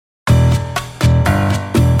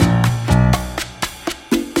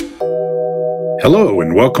Hello,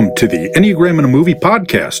 and welcome to the Enneagram in a Movie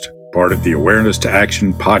podcast, part of the Awareness to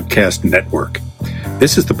Action podcast network.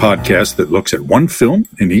 This is the podcast that looks at one film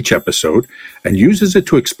in each episode and uses it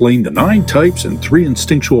to explain the 9 types and 3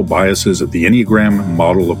 instinctual biases of the Enneagram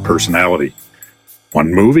model of personality.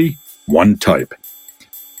 One movie, one type.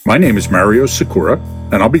 My name is Mario Sakura,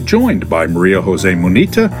 and I'll be joined by Maria Jose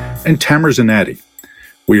Munita and Tamer Zanatti.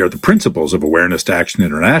 We are the principals of Awareness to Action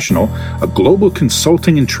International, a global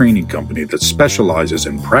consulting and training company that specializes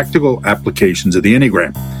in practical applications of the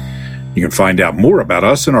Enneagram. You can find out more about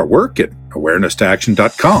us and our work at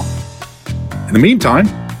awareness-to-action.com. In the meantime,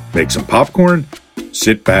 make some popcorn,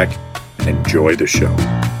 sit back, and enjoy the show.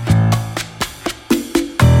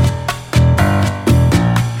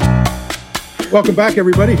 Welcome back,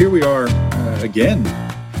 everybody. Here we are again,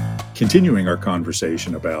 continuing our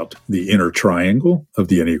conversation about the inner triangle of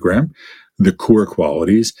the Enneagram, the core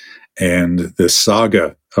qualities, and the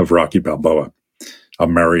saga of Rocky Balboa.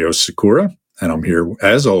 I'm Mario Sakura, and I'm here,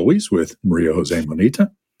 as always, with Maria Jose Munita.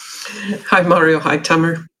 Hi, Mario. Hi,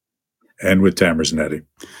 Tamer. And with Tamer Zanatti.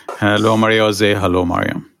 Hello, Mario Jose. Hello,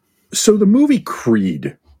 Mario. So the movie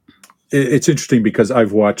Creed, it's interesting because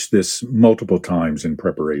I've watched this multiple times in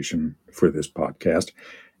preparation for this podcast.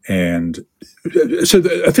 And so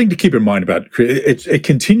a thing to keep in mind about it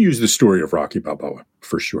continues the story of Rocky Balboa,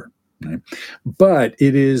 for sure. Right? But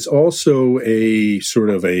it is also a sort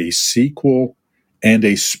of a sequel and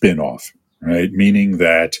a spin-off, right? Meaning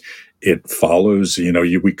that it follows,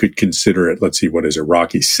 we could consider it, let's see, what is it,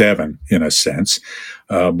 Rocky 7 in a sense.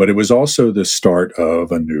 But it was also the start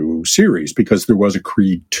of a new series because there was a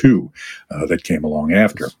Creed 2 that came along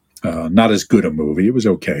after. Not as good a movie. It was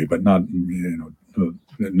okay, but not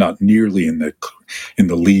nearly in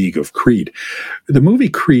the league of Creed. The movie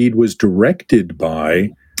Creed was directed by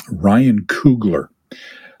Ryan Coogler.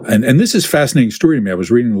 And this is a fascinating story to me. I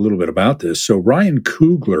was reading a little bit about this. So Ryan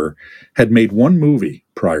Coogler had made one movie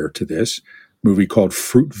prior to this, movie called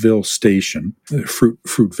Fruitvale Station.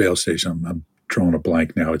 Fruitvale Station. I'm drawing a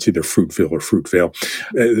blank now. It's either Fruitville or Fruitvale.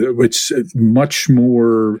 It's much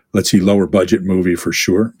more, lower budget movie for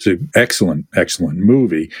sure. It's an excellent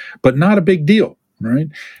movie, but not a big deal, right?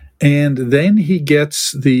 And then he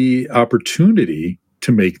gets the opportunity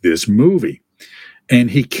to make this movie. And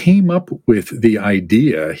he came up with the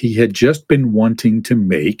idea. He had just been wanting to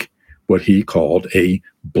make what he called a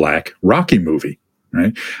Black Rocky movie,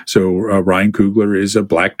 right? So Ryan Coogler is a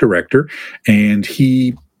Black director, and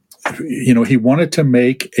he wanted to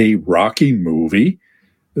make a Rocky movie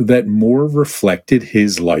that more reflected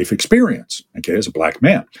his life experience, okay, as a Black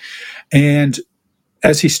man. And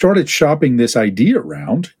as he started shopping this idea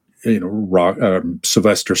around,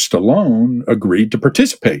 Sylvester Stallone agreed to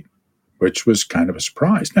participate, which was kind of a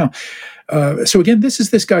surprise. Now, so again, this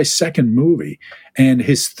is this guy's second movie, and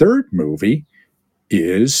his third movie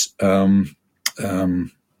is Black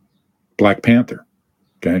Panther.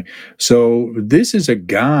 Okay, so this is a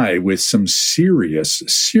guy with some serious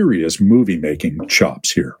movie-making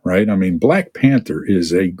chops here, right? I mean, Black Panther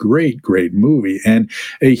is a great movie and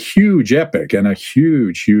a huge epic and a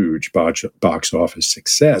huge box office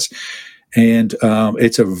success. And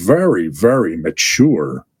it's a very, very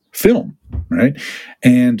mature film, right?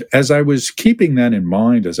 And as I was keeping that in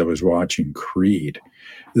mind as I was watching Creed,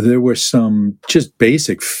 there were some just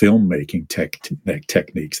basic filmmaking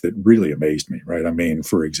techniques that really amazed me, right? I mean,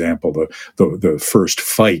 for example, the first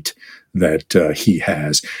fight that he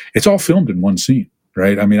has, it's all filmed in one scene,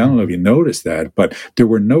 right? I mean, I don't know if you noticed that, but there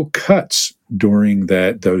were no cuts during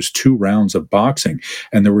those 2 rounds of boxing.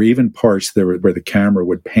 And there were even parts there where the camera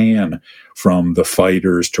would pan from the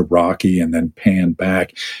fighters to Rocky and then pan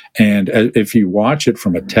back. And if you watch it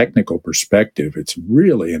from a technical perspective, it's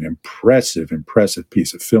really an impressive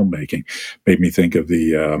piece of filmmaking. Made me think of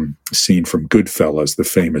the scene from Goodfellas, the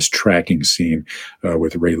famous tracking scene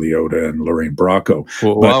with Ray Liotta and Lorraine Bracco.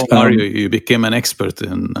 Well, Mario, you became an expert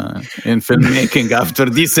in filmmaking after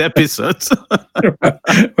these episodes.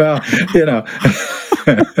 Well,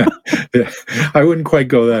 I wouldn't quite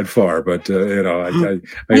go that far, but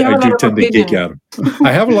I do tend to geek out.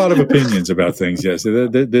 I have a lot of opinions about things. Yes,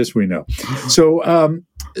 this we know. So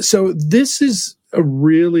this is a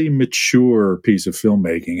really mature piece of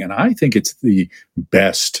filmmaking, and I think it's the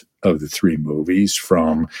best of the 3 movies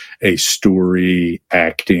from a story,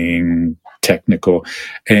 acting, technical,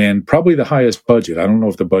 and probably the highest budget. I don't know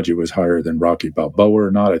if the budget was higher than Rocky Balboa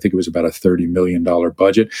or not. I think it was about a $30 million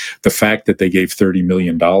budget. The fact that they gave $30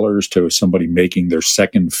 million to somebody making their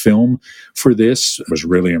second film for this was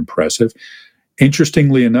really impressive.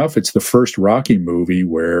 Interestingly enough, it's the first Rocky movie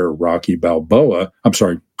where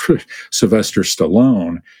Sylvester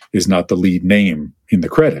Stallone is not the lead name in the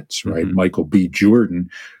credits, right? Mm-hmm. Michael B. Jordan,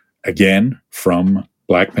 again, from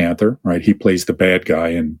Black Panther, right? He plays the bad guy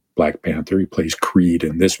in Black Panther. He plays Creed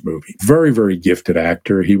in this movie. Very, very gifted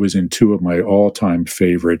actor. He was in two of my all-time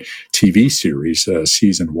favorite TV series,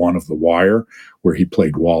 season 1 of The Wire, where he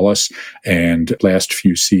played Wallace, and last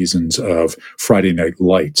few seasons of Friday Night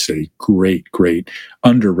Lights, a great, great,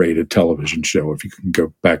 underrated television show. If you can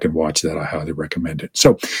go back and watch that, I highly recommend it.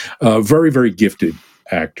 So, very, very gifted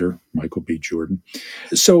actor, Michael B. Jordan.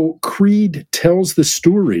 So Creed tells the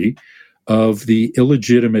story of the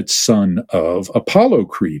illegitimate son of Apollo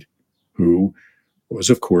Creed, who was,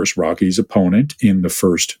 of course, Rocky's opponent in the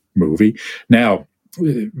first movie. Now,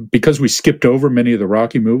 because we skipped over many of the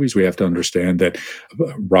Rocky movies, we have to understand that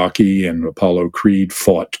Rocky and Apollo Creed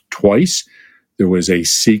fought twice. There was a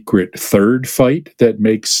secret third fight that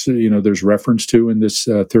makes, there's reference to in this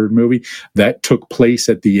third movie. That took place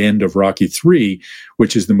at the end of Rocky III,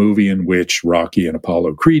 which is the movie in which Rocky and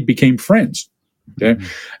Apollo Creed became friends. Okay.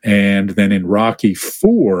 Mm-hmm. And then in Rocky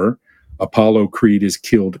IV, Apollo Creed is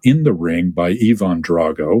killed in the ring by Ivan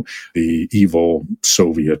Drago, the evil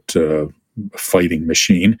Soviet fighting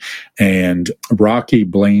machine. And Rocky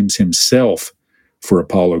blames himself for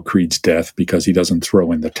Apollo Creed's death because he doesn't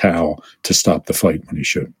throw in the towel to stop the fight when he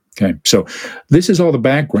should. Okay. So this is all the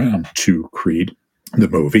background to Creed, the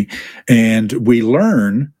movie. And we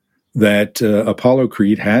learn that Apollo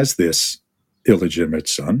Creed has this illegitimate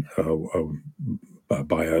son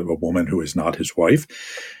by a woman who is not his wife,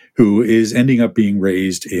 who is ending up being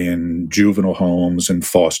raised in juvenile homes and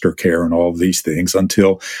foster care and all of these things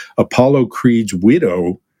until Apollo Creed's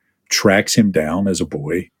widow tracks him down as a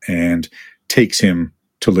boy and takes him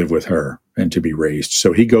to live with her and to be raised.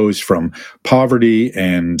 So he goes from poverty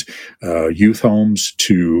and youth homes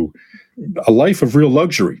to a life of real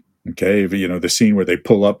luxury. Okay, the scene where they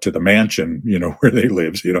pull up to the mansion, where they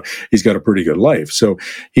live, he's got a pretty good life. So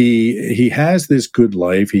he has this good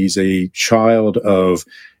life. He's a child of,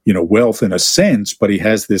 wealth in a sense, but he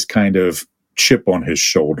has this kind of chip on his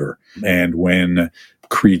shoulder. And when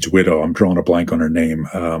Creed's widow, I'm drawing a blank on her name,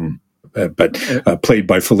 but played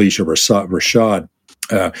by Felicia Rashad,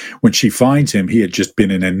 when she finds him, he had just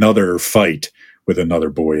been in another fight with another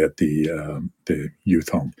boy at the youth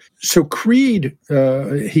home. So Creed,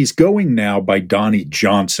 he's going now by Donnie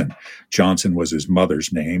Johnson. Johnson was his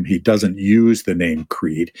mother's name. He doesn't use the name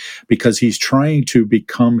Creed because he's trying to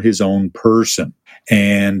become his own person.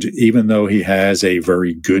 And even though he has a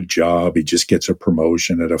very good job, he just gets a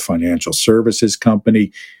promotion at a financial services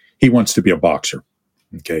company, he wants to be a boxer.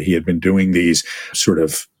 Okay, he had been doing these sort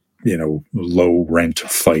of low rent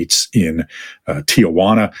fights in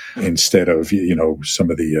Tijuana instead of,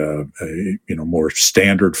 some of the, more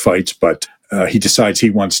standard fights. But he decides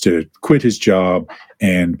he wants to quit his job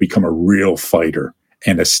and become a real fighter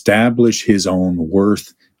and establish his own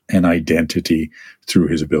worth and identity through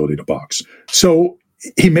his ability to box. So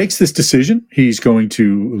he makes this decision. He's going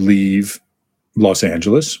to leave Los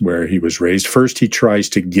Angeles, where he was raised. First, he tries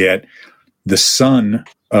to get the son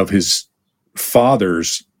of his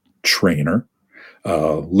father's trainer,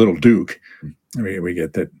 Little Duke. I mean, we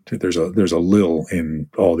get that there's a Lil in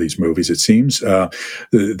all these movies, it seems,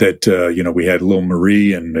 we had Lil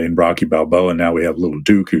Marie in Rocky Balboa, and now we have Little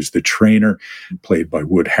Duke, who's the trainer, played by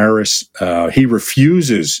Wood Harris. He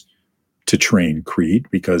refuses to train Creed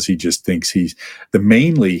because he just thinks he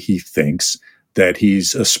thinks that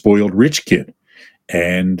he's a spoiled rich kid.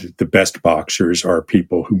 And the best boxers are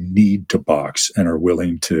people who need to box and are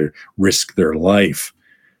willing to risk their life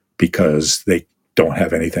because they don't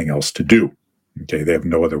have anything else to do. Okay, they have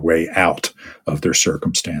no other way out of their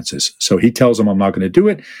circumstances. So he tells them, I'm not going to do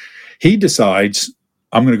it. He decides,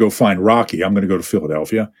 I'm going to go find Rocky. I'm going to go to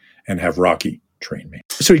Philadelphia and have Rocky train me.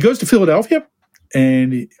 So he goes to Philadelphia,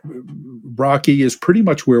 and Rocky is pretty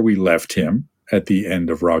much where we left him at the end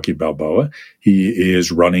of Rocky Balboa. He is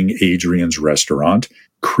running Adrian's restaurant.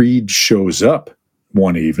 Creed shows up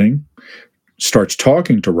one evening, starts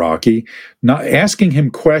talking to Rocky, not asking him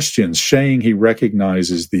questions, saying he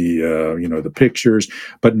recognizes the pictures,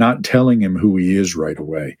 but not telling him who he is right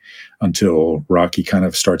away until Rocky kind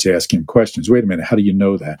of starts asking him questions. Wait a minute, how do you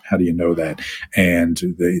know that? How do you know that? And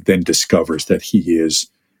they then discovers that he is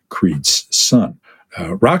Creed's son.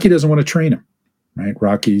 Rocky doesn't want to train him. Right,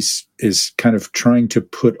 Rocky is kind of trying to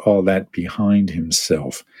put all that behind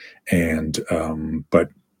himself, and but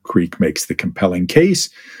Creed makes the compelling case,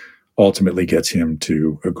 ultimately gets him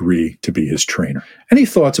to agree to be his trainer. Any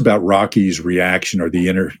thoughts about Rocky's reaction or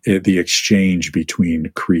the exchange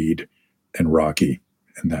between Creed and Rocky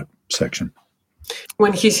in that section?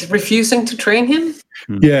 When he's refusing to train him?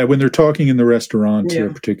 Yeah, when they're talking in the restaurant,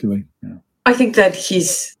 particularly. Yeah. I think that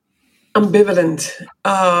he's ambivalent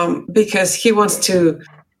because he wants to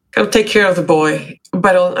kind of take care of the boy,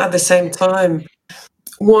 but at the same time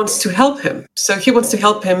wants to help him. So he wants to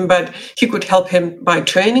help him, but he could help him by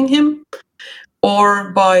training him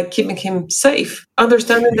or by keeping him safe,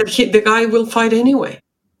 understanding that the guy will fight anyway.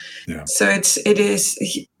 Yeah. So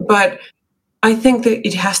but I think that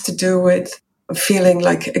it has to do with feeling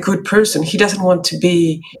like a good person. He doesn't want to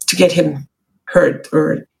get him hurt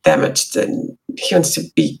or damaged, and he wants to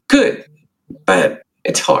be good, but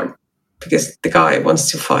it's hard because the guy wants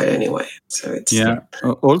to fight anyway. So it's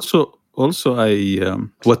Also, I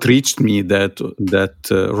what reached me that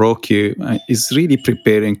Rocky is really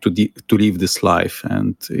preparing to leave this life,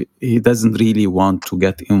 and he doesn't really want to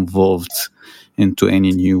get involved into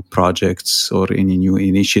any new projects or any new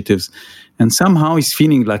initiatives, and somehow he's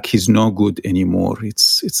feeling like he's no good anymore.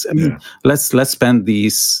 I mean, let's spend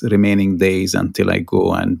these remaining days until I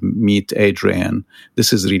go and meet Adrian.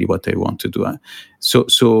 This is really what I want to do.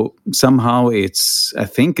 So somehow I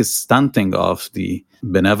think it's stunting of the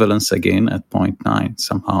benevolence again at point 9.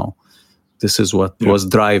 Somehow this is what was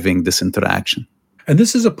driving this interaction. And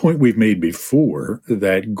this is a point we've made before,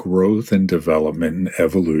 that growth and development and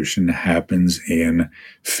evolution happens in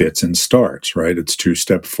fits and starts, right? It's 2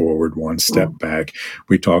 steps forward, 1 step back.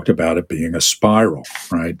 We talked about it being a spiral,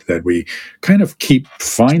 right? That we kind of keep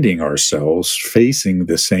finding ourselves facing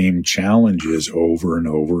the same challenges over and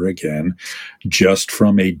over again, just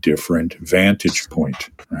from a different vantage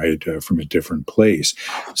point, right? From a different place.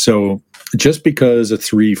 So just because a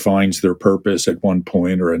 3 finds their purpose at one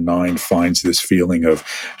point or a 9 finds this feeling of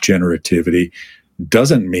generativity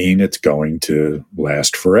doesn't mean it's going to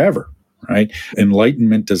last forever, right?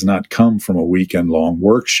 Enlightenment does not come from a weekend-long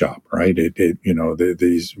workshop, right?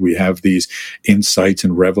 We have these insights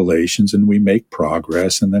and revelations, and we make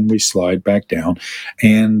progress, and then we slide back down.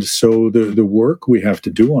 And so the work we have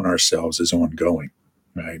to do on ourselves is ongoing,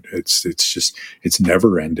 right? It's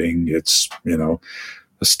never ending. It's,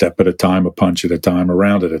 a step at a time, a punch at a time, a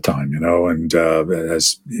round at a time, and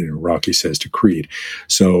as Rocky says to Creed.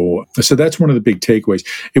 So that's one of the big takeaways.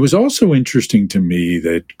 It was also interesting to me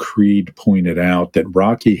that Creed pointed out that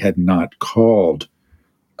Rocky had not called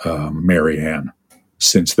Marianne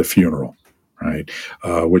since the funeral, right?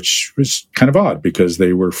 Which was kind of odd because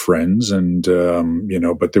they were friends and,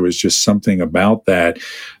 but there was just something about that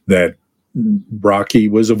Rocky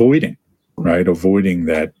was avoiding, right? Avoiding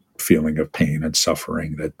that feeling of pain and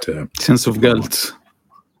suffering, that sense of guilt,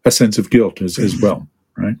 a sense of guilt as well,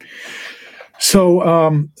 right? So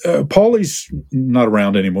Paulie's not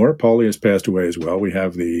around anymore. Paulie has passed away as well. We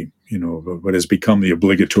have what has become the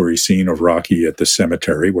obligatory scene of Rocky at the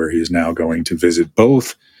cemetery, where he is now going to visit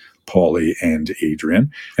both Paulie and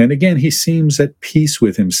Adrian. And again, he seems at peace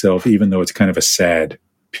with himself, even though it's kind of a sad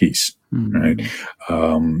piece, right?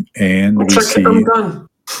 And we see.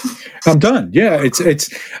 I'm done. Yeah,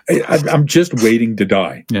 I'm just waiting to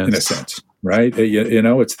die, in a sense, right?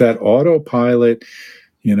 It's that autopilot.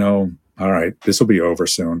 All right, this will be over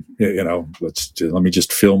soon. Let me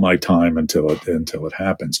just fill my time until it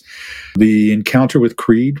happens. The encounter with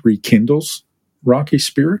Creed rekindles Rocky's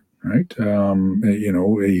spirit, right?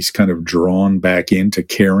 He's kind of drawn back into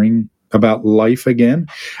caring about life again.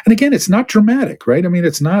 And again, it's not dramatic, right? I mean,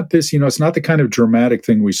 it's not this, it's not the kind of dramatic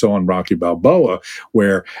thing we saw in Rocky Balboa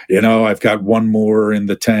where, I've got one more in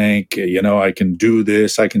the tank, I can do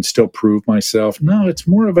this, I can still prove myself. No, it's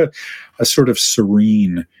more of a sort of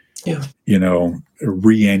serene,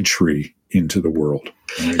 re-entry into the world.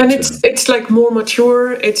 Right? And it's like more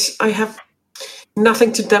mature. I have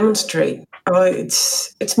nothing to demonstrate.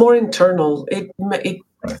 It's more internal. It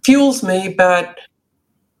fuels me, but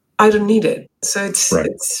I don't need it. So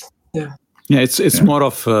it's more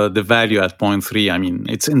of the value at point 3. I mean,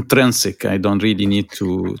 it's intrinsic. I don't really need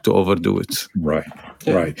to overdo it. Right.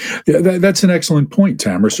 Right. Yeah, that's an excellent point,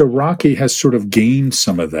 Tamer. So Rocky has sort of gained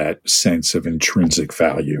some of that sense of intrinsic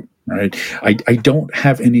value, right? I don't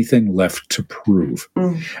have anything left to prove.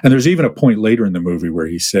 And there's even a point later in the movie where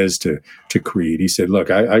he says to Creed, he said, look,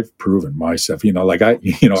 I've proven myself,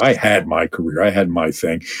 I had my career, I had my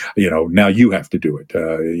thing, now you have to do it.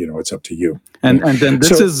 It's up to you. And then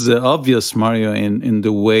this is obvious, Mario, in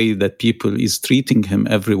the way that people is treating him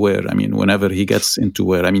everywhere. I mean, whenever he gets into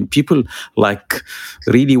people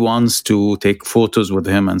really wants to take photos with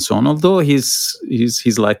him and so on. Although he's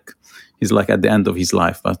like at the end of his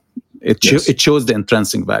life, but it shows the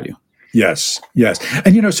intrinsic value. Yes, yes.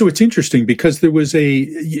 And, so it's interesting because there was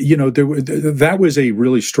that was a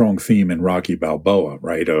really strong theme in Rocky Balboa,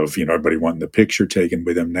 right? Of, everybody wanting the picture taken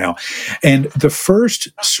with him now. And the first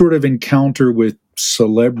sort of encounter with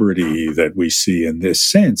celebrity that we see in this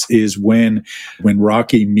sense is when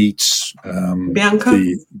Rocky meets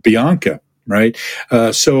Bianca. Right.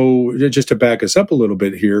 So just to back us up a little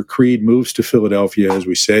bit here, Creed moves to Philadelphia. As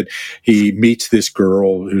we said, he meets this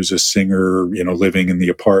girl who's a singer, living in the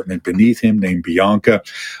apartment beneath him named Bianca.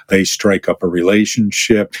 They strike up a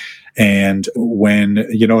relationship. And when,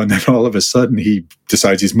 and then all of a sudden he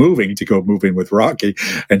decides he's moving to go move in with Rocky.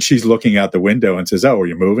 And she's looking out the window and says, "Oh, are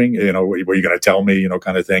you moving? Were you going to tell me,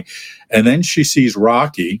 kind of thing." And then she sees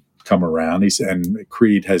Rocky come around. And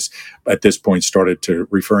Creed has at this point started to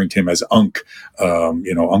referring to him as uncle. And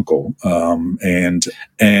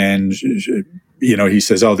he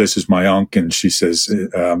says, "Oh, this is my uncle." And she says,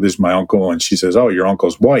 "This is my uncle." And she says, "Oh, your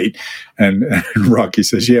uncle's white." And Rocky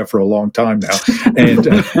says, "Yeah, for a long time now."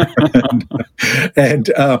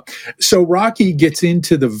 And so Rocky gets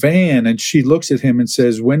into the van and she looks at him and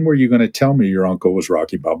says, "When were you going to tell me your uncle was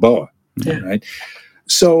Rocky Balboa?" Yeah. Right.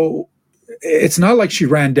 So it's not like she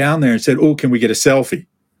ran down there and said, "Oh, can we get a selfie?"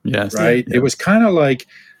 Yes. Right. Yeah. It was kind of like,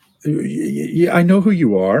 I know who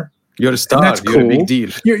you are. You're a star. That's cool. You're a big deal.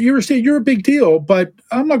 You're a big deal, but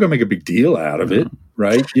I'm not going to make a big deal out of it.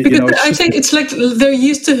 Right. Because I think it's like they're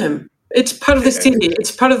used to him. It's part of the TV.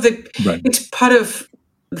 It's part of it's part of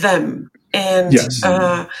them. And yes.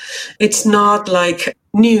 It's not like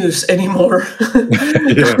news anymore.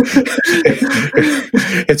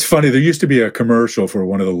 It's funny. There used to be a commercial for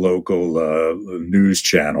one of the local news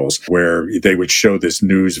channels where they would show this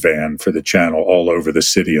news van for the channel all over the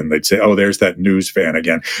city, and they'd say, "Oh, there's that news van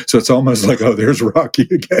again." So it's almost like, "Oh, there's Rocky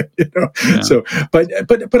again." Yeah. So,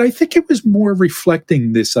 but I think it was more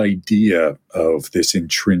reflecting this idea of this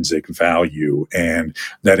intrinsic value, and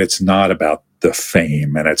that it's not about the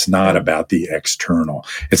fame, and it's not about the external.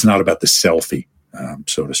 It's not about the selfie,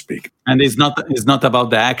 so to speak. And it's not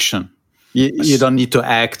about the action. You don't need to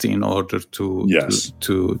act in order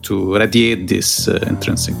to radiate this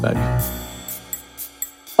intrinsic value.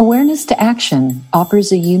 Awareness to Action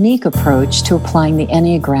offers a unique approach to applying the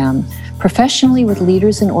Enneagram professionally with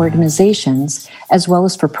leaders and organizations, as well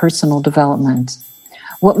as for personal development.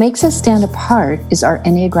 What makes us stand apart is our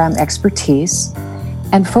Enneagram expertise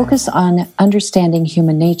and focus on understanding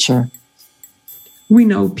human nature. We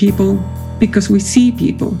know people because we see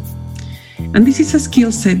people. And this is a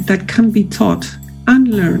skill set that can be taught and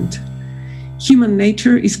learned. Human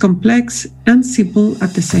nature is complex and simple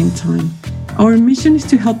at the same time. Our mission is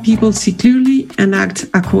to help people see clearly and act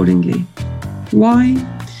accordingly. Why?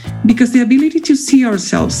 Because the ability to see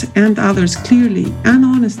ourselves and others clearly and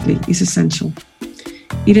honestly is essential.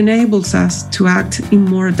 It enables us to act in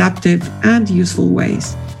more adaptive and useful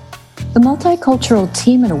ways. The Multicultural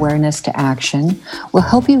Team in Awareness to Action will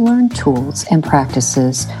help you learn tools and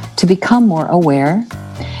practices to become more aware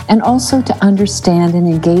and also to understand and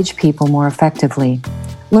engage people more effectively.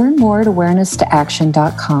 Learn more at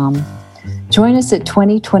awareness-to-action.com. Join us at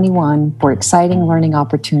 2021 for exciting learning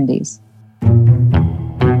opportunities.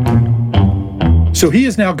 So he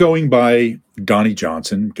is now going by Donnie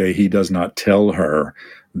Johnson. Okay, he does not tell her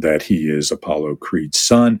that he is Apollo Creed's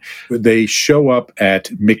son. They show up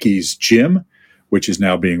at Mickey's gym, which is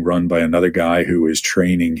now being run by another guy who is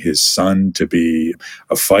training his son to be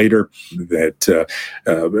a fighter. That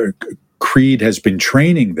Creed has been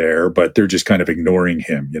training there, but they're just kind of ignoring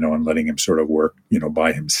him, and letting him sort of work,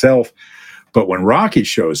 by himself. But when Rocky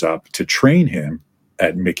shows up to train him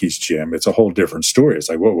at Mickey's gym, it's a whole different story. It's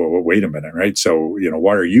like, whoa, wait a minute, right? So,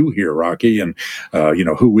 why are you here, Rocky? And,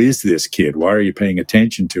 who is this kid? Why are you paying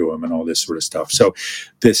attention to him and all this sort of stuff? So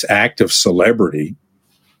this act of celebrity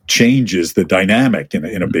changes the dynamic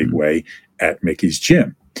in a big way at Mickey's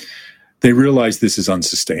gym. They realize this is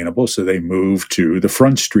unsustainable, so they move to the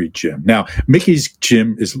Front Street gym. Now, Mickey's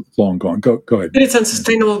gym is long gone. Go ahead. It's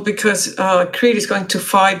unsustainable because Creed is going to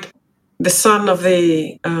fight the son of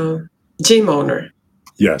the gym owner.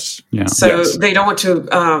 Yes. Yeah. So they don't want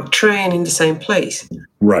to train in the same place.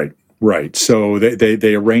 Right. So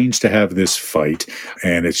they arrange to have this fight,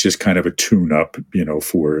 and it's just kind of a tune-up,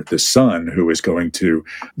 for the son who is going to,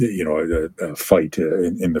 fight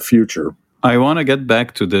in the future. I want to get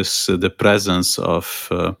back to this, the presence of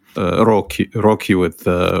Rocky with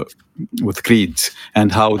Creed,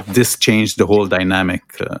 and how this changed the whole dynamic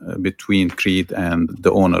between Creed and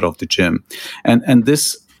the owner of the gym, and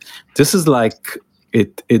this is like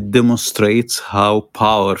it demonstrates how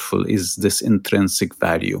powerful is this intrinsic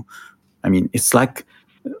value. I mean, it's like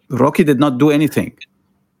Rocky did not do anything,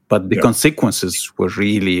 but the consequences were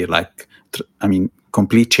really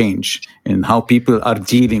complete change in how people are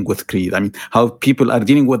dealing with creed. How people are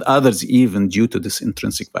dealing with others even due to this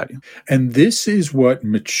intrinsic value. And this is what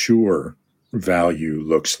mature value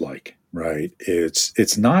looks like, right?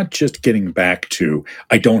 It's not just getting back to,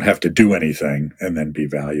 I don't have to do anything and then be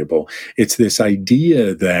valuable. It's this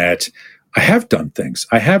idea that I have done things,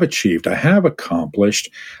 I have achieved, I have accomplished,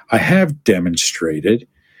 I have demonstrated,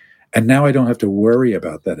 and now I don't have to worry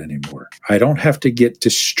about that anymore. I don't have to get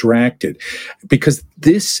distracted, because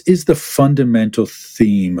this is the fundamental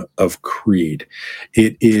theme of Creed.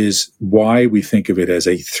 It is why we think of it as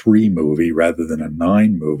a 3 movie rather than a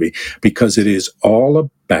 9 movie, because it is all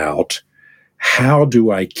about how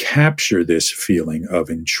do I capture this feeling of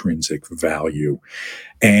intrinsic value.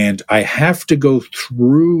 And I have to go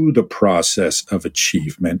through the process of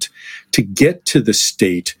achievement to get to the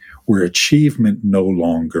state where achievement no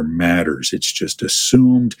longer matters. It's just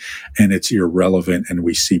assumed and it's irrelevant and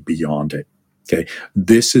we see beyond it. Okay.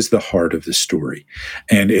 This is the heart of the story.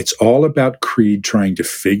 And it's all about Creed trying to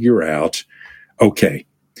figure out, okay,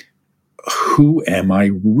 who am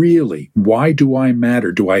I really? Why do I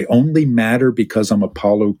matter? Do I only matter because I'm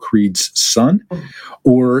Apollo Creed's son?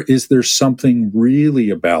 Or is there something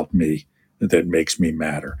really about me that makes me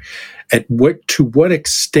matter? To what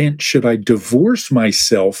extent should I divorce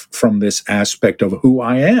myself from this aspect of who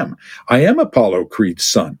I am? I am Apollo Creed's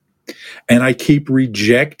son. And I keep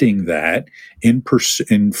rejecting that in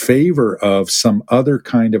favor of some other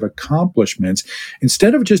kind of accomplishments,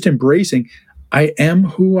 instead of just embracing, I am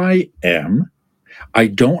who I am. I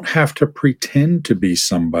don't have to pretend to be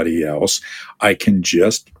somebody else. I can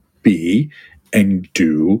just be and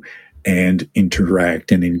do and interact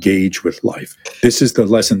and engage with life. This is the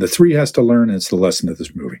lesson the 3 has to learn, and it's the lesson of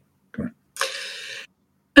this movie.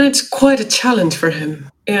 And it's quite a challenge for him.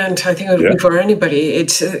 And I think it would be for anybody.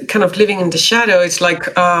 It's kind of living in the shadow. It's like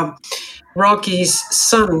Rocky's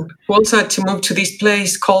son, who also had to move to this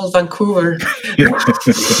place called Vancouver.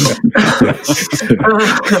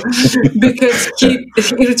 Because he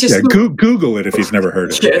was just... Google it if he's never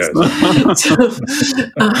heard of it.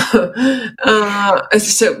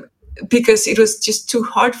 So because it was just too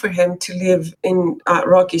hard for him to live in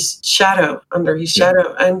Rocky's shadow, under his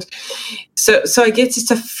shadow. And so I guess it's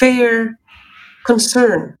a fair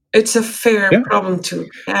concern. It's a fair problem to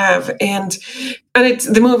have. And it's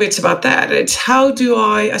the movie, it's about that. It's how do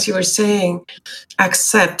I, as you were saying,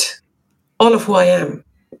 accept all of who I am,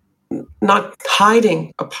 not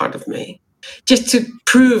hiding a part of me, just to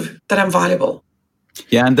prove that I'm valuable.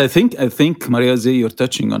 Yeah, and I think Maria Z, you're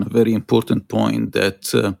touching on a very important point,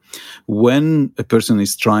 that when a person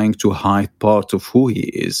is trying to hide part of who he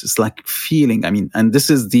is, it's like feeling, and this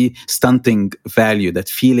is the stunting value, that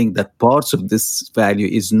feeling that parts of this value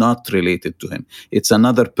is not related to him. It's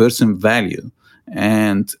another person's value.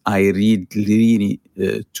 And I really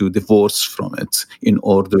to divorce from it in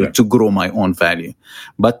order to grow my own value.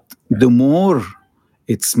 But the more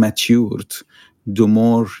it's matured, the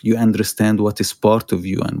more you understand what is part of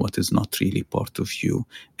you and what is not really part of you.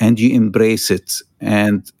 And you embrace it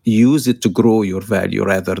and use it to grow your value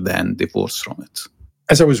rather than divorce from it.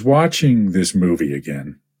 As I was watching this movie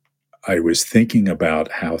again, I was thinking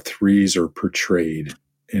about how 3s are portrayed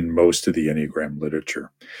in most of the Enneagram literature,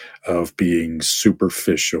 of being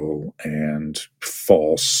superficial and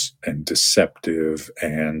false and deceptive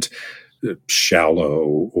and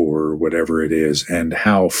shallow or whatever it is, and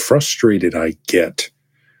how frustrated I get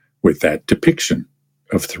with that depiction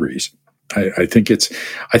of 3s. I think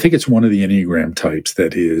it's one of the Enneagram types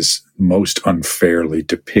that is most unfairly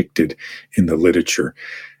depicted in the literature.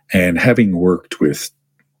 And having worked with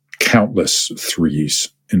countless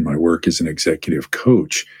 3s in my work as an executive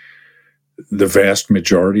coach, the vast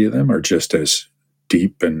majority of them are just as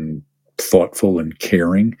deep and thoughtful and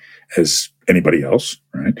caring as anybody else,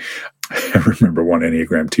 right? I remember one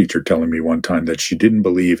Enneagram teacher telling me one time that she didn't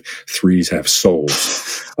believe 3s have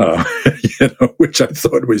souls, which I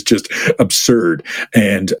thought was just absurd.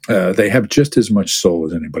 And they have just as much soul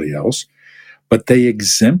as anybody else, but they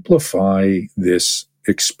exemplify this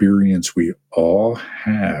experience we all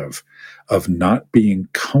have of not being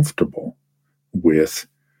comfortable with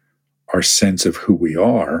our sense of who we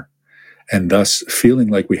are, and thus feeling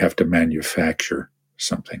like we have to manufacture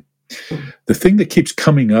something. The thing that keeps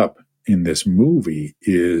coming up in this movie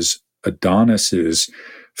is Adonis's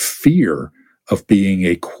fear of being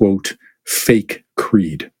a, quote, fake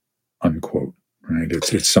creed, unquote, right?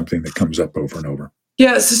 It's something that comes up over and over.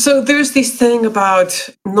 Yeah, so there's this thing about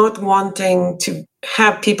not wanting to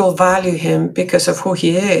have people value him because of who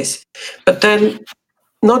he is, but then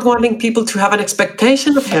not wanting people to have an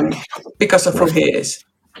expectation of him because of who he is.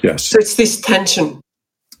 Yes. So it's this tension.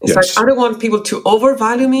 It's Yes. like, I don't want people to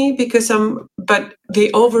overvalue me but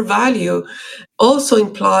the overvalue also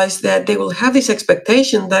implies that they will have this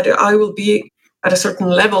expectation that I will be at a certain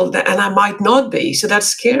level and I might not be. So that's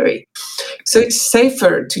scary. So it's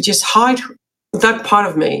safer to just hide that part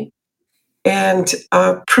of me and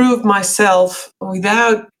prove myself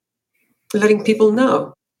without letting people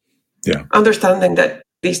know. Yeah. Understanding that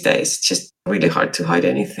these days it's just really hard to hide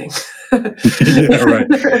anything. Yeah, right.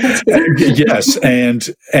 Yes, and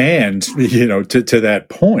to that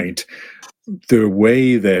point, the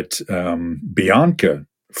way that Bianca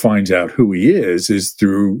finds out who he is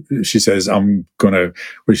through, she says, I'm gonna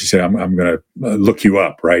look you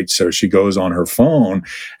up, right? So she goes on her phone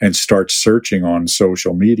and starts searching on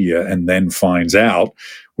social media, and then finds out,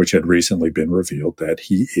 which had recently been revealed, that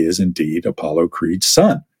he is indeed Apollo Creed's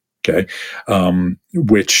son. Okay,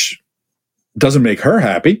 which doesn't make her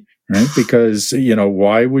happy, right? Because,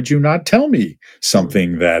 why would you not tell me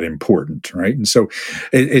something that important, right? And so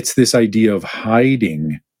it's this idea of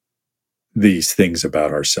hiding these things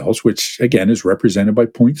about ourselves, which again is represented by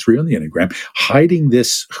point 3 on the Enneagram, hiding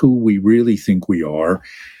this who we really think we are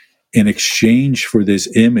in exchange for this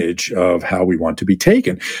image of how we want to be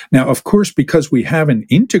taken. Now, of course, because we haven't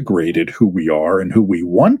integrated who we are and who we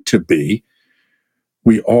want to be,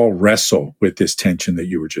 we all wrestle with this tension that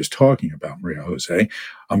you were just talking about, Maria Jose.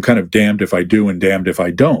 I'm kind of damned if I do and damned if I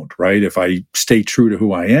don't, right? If I stay true to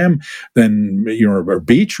who I am, then, or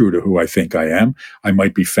be true to who I think I am, I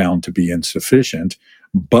might be found to be insufficient,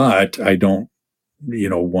 but I don't,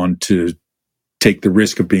 want to take the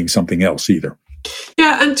risk of being something else either.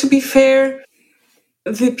 Yeah, and to be fair,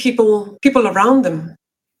 the people around them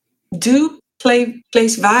do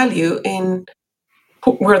place value in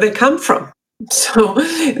where they come from. So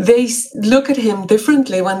they look at him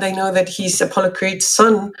differently when they know that he's Apollo Creed's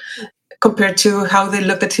son compared to how they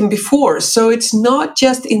looked at him before. So it's not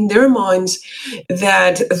just in their minds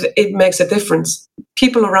that it makes a difference.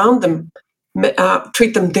 People around them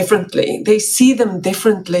treat them differently. They see them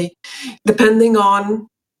differently depending on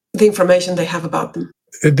the information they have about them.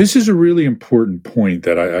 This is a really important point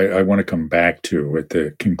that I want to come back to at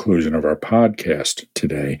the conclusion of our podcast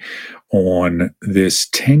today, on this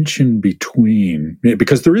tension between,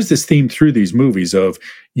 because there is this theme through these movies of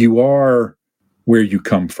you are where you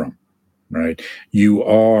come from, right? You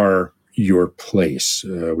are your place.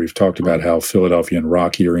 We've talked about how Philadelphia and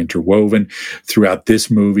Rocky are interwoven. Throughout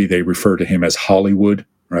this movie, they refer to him as Hollywood,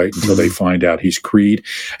 right? Until they find out he's Creed.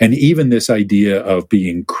 And even this idea of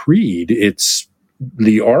being Creed, it's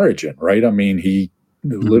the origin, right? I mean, he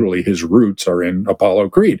literally, his roots are in Apollo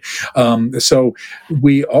Creed. So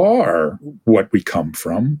we are what we come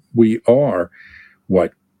from. We are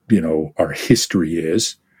what, our history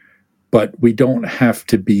is, but we don't have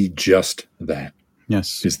to be just that.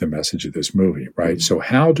 Yes. Is the message of this movie, right? So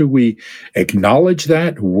how do we acknowledge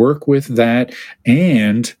that, work with that,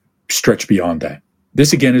 and stretch beyond that?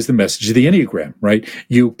 This, again, is the message of the Enneagram, right?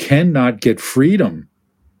 You cannot get freedom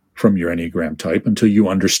from your Enneagram type until you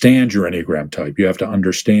understand your Enneagram type. You have to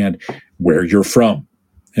understand where you're from,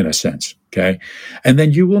 in a sense, okay? And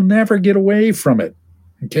then you will never get away from it,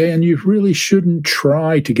 okay? And you really shouldn't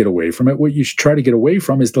try to get away from it. What you should try to get away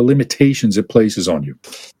from is the limitations it places on you.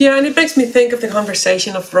 Yeah, and it makes me think of the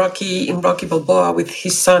conversation of Rocky in Rocky Balboa with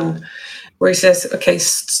his son, where he says, okay,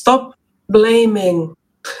 stop blaming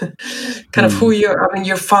kind of who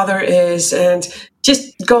your father is, and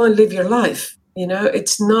just go and live your life.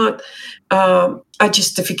 It's not a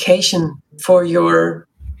justification for your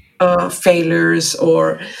failures,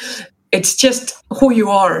 or it's just who you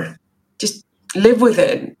are. Just live with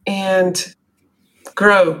it and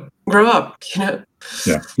grow up,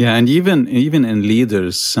 Yeah. Yeah, and even in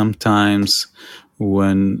leaders, sometimes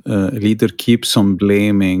when a leader keeps on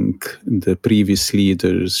blaming the previous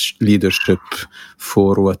leadership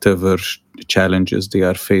for whatever challenges they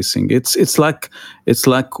are facing, it's like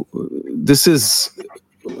this is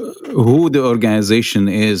who the organization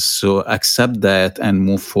is. So accept that and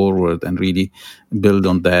move forward and really build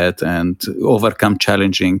on that and overcome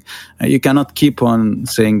challenging. You cannot keep on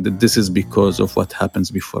saying that this is because of what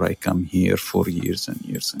happens before I come here for years and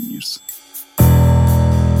years and years.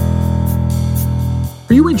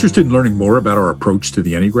 Are you interested in learning more about our approach to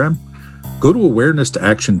the Enneagram? Go to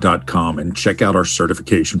awareness-to-action.com and check out our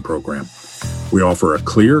certification program. We offer a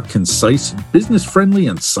clear, concise, business-friendly,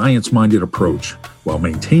 and science-minded approach while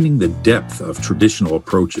maintaining the depth of traditional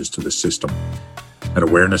approaches to the system. At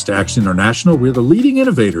Awareness to Action International, we're the leading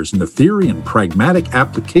innovators in the theory and pragmatic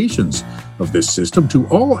applications of this system to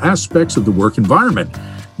all aspects of the work environment,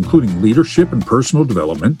 including leadership and personal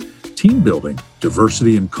development, team building,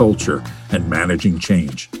 diversity in culture, and managing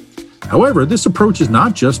change. However, this approach is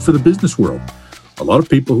not just for the business world. A lot of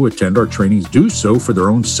people who attend our trainings do so for their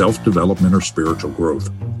own self-development or spiritual growth.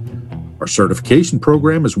 Our certification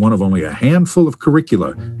program is one of only a handful of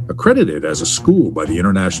curricula accredited as a school by the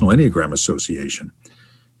International Enneagram Association.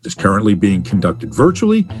 It is currently being conducted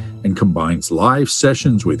virtually and combines live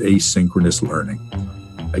sessions with asynchronous learning.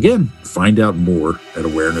 Again, find out more at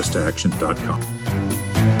awareness-to-action.com.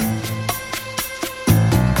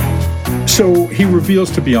 So he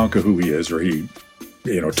reveals to Bianca who he is, or he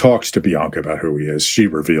talks to Bianca about who he is. She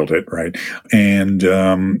revealed it, right? And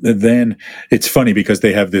then it's funny because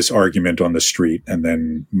they have this argument on the street and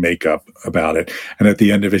then make up about it. And at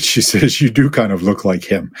the end of it, she says, "You do kind of look like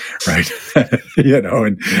him," right?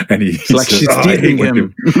 And he like says, she's teasing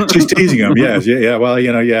him. She's teasing him. Yes, yeah. Well,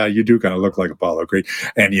 you do kind of look like Apollo Creed.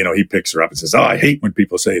 And he picks her up and says, "Oh, I hate when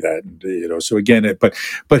people say that." And, so again, but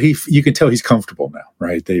you can tell he's comfortable now,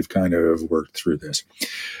 right? They've kind of worked through this.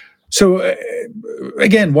 So,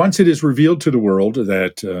 again, once it is revealed to the world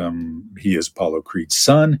that he is Apollo Creed's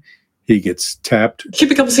son, he gets tapped. He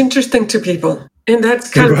becomes interesting to people. And that's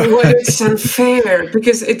kind of what it's unfair,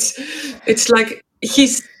 because it's like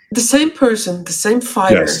he's the same person, the same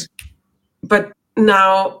fighter, yes. But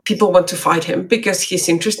now people want to fight him because he's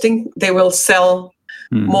interesting. They will sell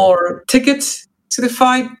more tickets to the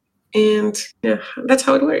fight. And that's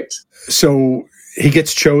how it works. So he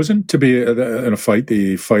gets chosen to be in a fight.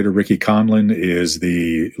 The fighter, Ricky Conlon, is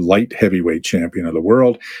the light heavyweight champion of the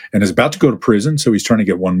world and is about to go to prison. So he's trying to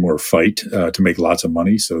get one more fight to make lots of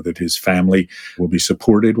money so that his family will be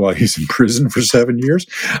supported while he's in prison for 7 years.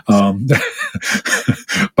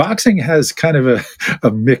 Boxing has kind of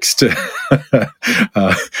a mixed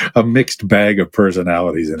a mixed bag of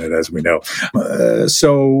personalities in it, as we know.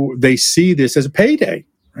 So they see this as a payday.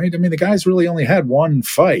 Right. I mean, the guy's really only had one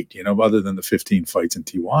fight, other than the 15 fights in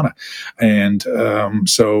Tijuana. And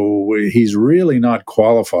so he's really not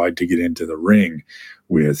qualified to get into the ring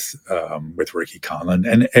with Ricky Conlon.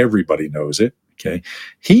 And everybody knows it. Okay.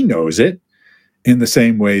 He knows it in the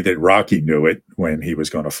same way that Rocky knew it when he was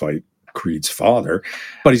going to fight Creed's father,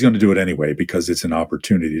 but he's going to do it anyway because it's an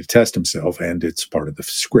opportunity to test himself, and it's part of the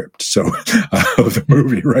script. So of the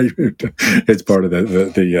movie, right? It's part of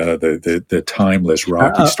the timeless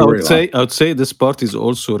Rocky storyline. I would say this part is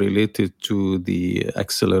also related to the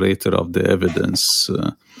accelerator of the evidence.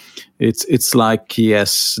 It's like,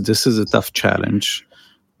 yes, this is a tough challenge,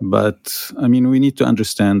 but I mean, we need to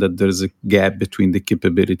understand that there's a gap between the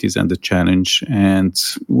capabilities and the challenge, and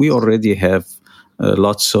we already have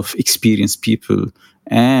lots of experienced people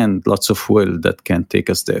and lots of will that can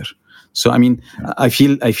take us there. So, I mean, I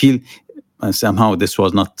feel somehow this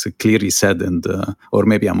was not clearly said, and or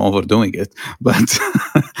maybe I'm overdoing it, but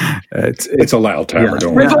it's allowed, Tamer. Yeah.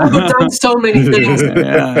 We've all done so many things.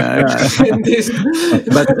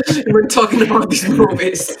 But we're talking about these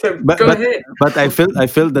movies. So go ahead. But I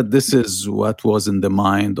feel that this is what was in the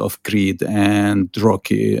mind of Creed and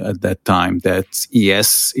Rocky at that time. That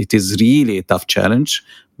yes, it is really a tough challenge,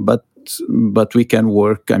 but we can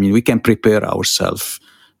work. I mean, we can prepare ourselves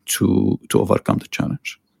to overcome the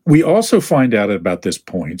challenge. We also find out about this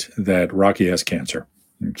point that Rocky has cancer.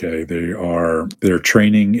 Okay, they're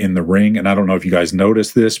training in the ring, and I don't know if you guys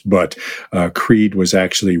noticed this, but Creed was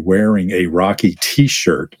actually wearing a Rocky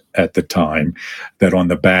T-shirt at the time that on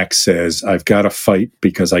the back says, "I've got to fight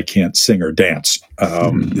because I can't sing or dance."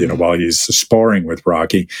 While he's sparring with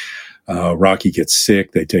Rocky, Rocky gets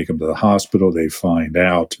sick. They take him to the hospital. They find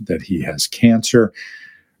out that he has cancer.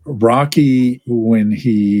 Rocky, when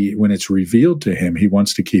it's revealed to him, he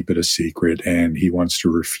wants to keep it a secret, and he wants to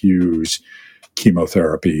refuse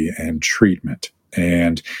chemotherapy and treatment.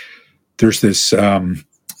 And there's this,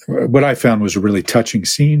 what I found was a really touching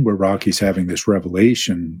scene where Rocky's having this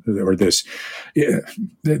revelation, or this,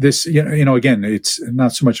 again, it's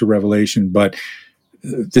not so much a revelation, but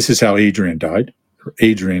this is how Adrian died.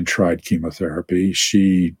 Adrian tried chemotherapy.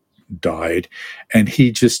 She died, and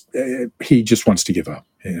he just wants to give up.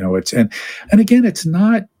 And again, it's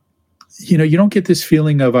not, you don't get this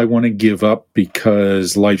feeling of I want to give up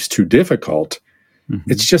because life's too difficult.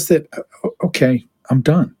 Mm-hmm. It's just that, okay, I'm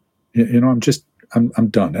done. I'm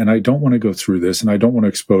done, and I don't want to go through this, and I don't want to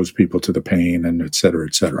expose people to the pain, and et cetera,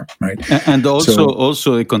 right? And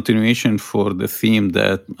also a continuation for the theme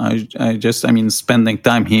that I mean, spending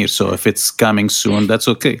time here. So if it's coming soon, that's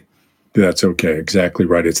okay. That's okay. Exactly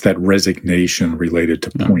right. It's that resignation related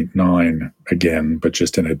to point 9 again, but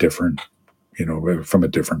just in a different from a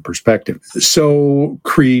different perspective. So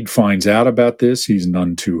Creed finds out about this. He's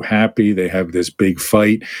none too happy. They have this big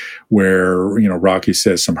fight where, Rocky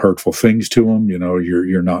says some hurtful things to him,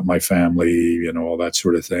 you're not my family, all that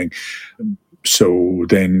sort of thing. So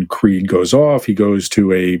then Creed goes off. He goes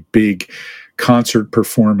to a big concert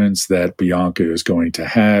performance that Bianca is going to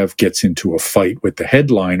have, gets into a fight with the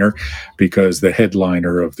headliner because the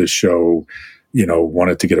headliner of the show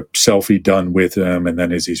wanted to get a selfie done with him. And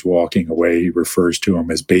then as he's walking away, he refers to him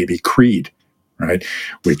as Baby Creed, right?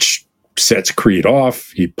 Which sets Creed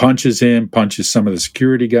off. He punches him, punches some of the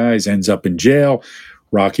security guys, ends up in jail.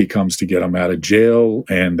 Rocky comes to get him out of jail,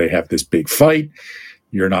 and they have this big fight.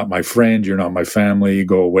 You're not my friend. You're not my family.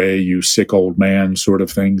 Go away, you sick old man, sort of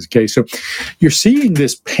things. Okay, so you're seeing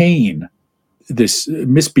this pain, this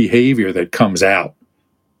misbehavior that comes out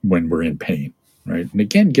when we're in pain. Right. And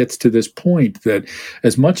again, gets to this point that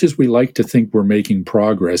as much as we like to think we're making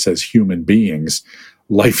progress as human beings,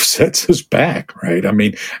 life sets us back. Right. I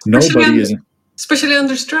mean, especially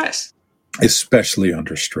under stress. Especially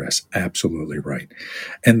under stress. Absolutely right.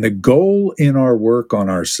 And the goal in our work on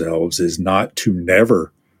ourselves is not to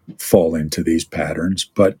never fall into these patterns,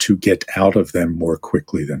 but to get out of them more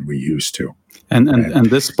quickly than we used to. And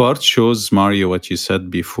this part shows, Mario, what you said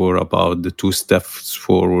before about the 2 steps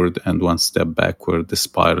forward and 1 step backward, the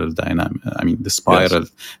spiral dynamic. I mean, the spiral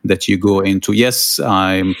that you go into. Yes,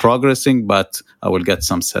 I'm progressing, but I will get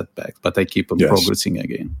some setback, but I keep on progressing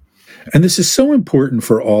again. And this is so important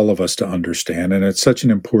for all of us to understand. And it's such an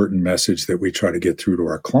important message that we try to get through to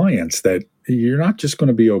our clients, that you're not just going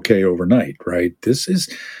to be okay overnight, right? This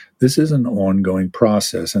is an ongoing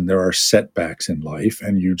process, and there are setbacks in life,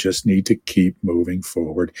 and you just need to keep moving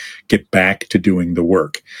forward, get back to doing the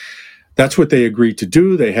work. That's what they agreed to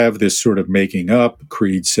do. They have this sort of making up.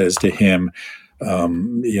 Creed says to him,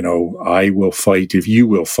 I will fight if you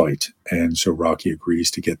will fight. And so Rocky agrees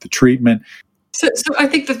to get the treatment. So I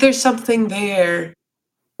think that there's something there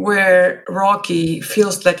where Rocky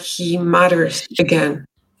feels that he matters again.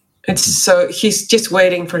 So he's just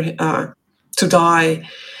waiting for to die.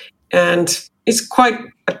 And is quite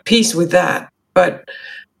at peace with that. But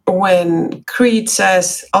when Creed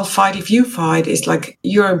says, I'll fight if you fight, it's like,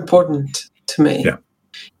 you're important to me. Yeah.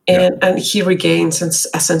 And he regains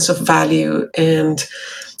a sense of value and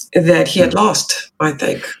that he had lost, I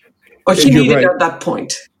think. Or he needed at that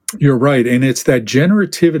point. You're right. And it's that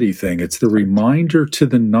generativity thing. It's the reminder to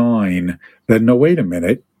the 9 that, no, wait a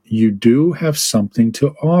minute, you do have something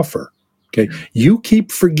to offer. Okay. You keep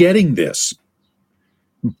forgetting this.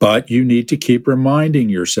 But you need to keep reminding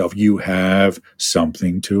yourself you have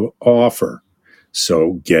something to offer.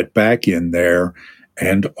 So get back in there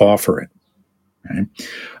and offer it. Okay?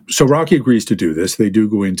 So Rocky agrees to do this. They do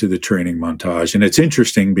go into the training montage. And it's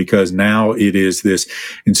interesting because now it is this,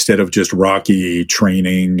 instead of just Rocky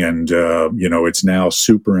training and, it's now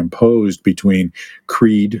superimposed between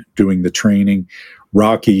Creed doing the training,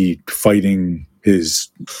 Rocky fighting his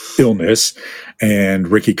illness, and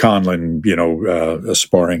Ricky Conlon,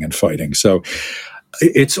 sparring and fighting. So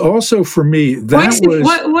it's also, for me, why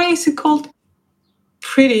is it called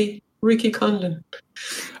Pretty Ricky Conlon?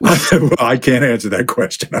 I can't answer that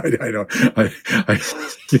question. I don't.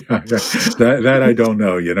 That I don't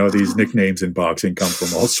know. These nicknames in boxing come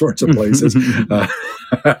from all sorts of places.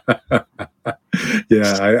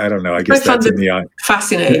 I don't know. I guess that's in the eye.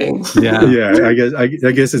 Fascinating.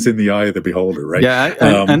 I guess it's in the eye of the beholder, right? Yeah.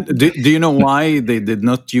 And do you know why they did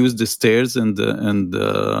not use the stairs in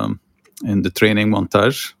the training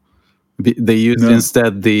montage? They used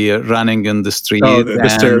instead the running in the street. Oh, the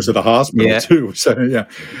stairs of the hospital too. So,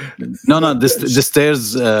 No, the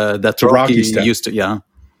stairs that Rocky used to.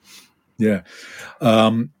 Yeah.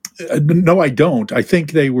 No, I don't. I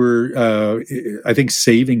think they were,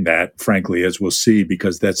 saving that, frankly, as we'll see,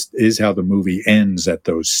 because that is how the movie ends at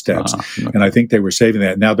those steps. Okay. And I think they were saving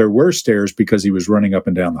that. Now, there were stairs because he was running up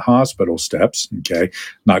and down the hospital steps, okay?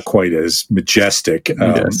 Not quite as majestic,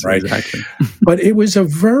 right? Exactly. But it was a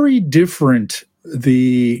very different,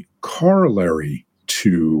 the corollary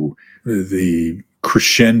to the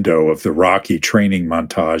crescendo of the Rocky training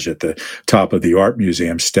montage at the top of the art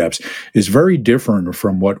museum steps is very different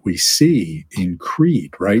from what we see in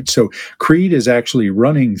Creed, right? So Creed is actually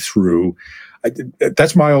running through,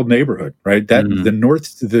 that's my old neighborhood, right? That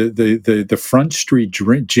the Front Street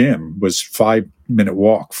gym was 5 minute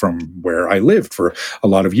walk from where I lived for a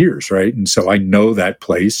lot of years, right? And so I know that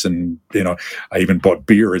place, and I even bought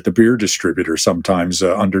beer at the beer distributor sometimes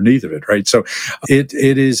underneath of it, right? So it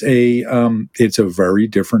is it's a very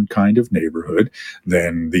different kind of neighborhood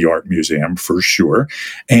than the art museum for sure.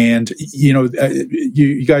 And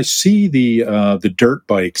you guys see the dirt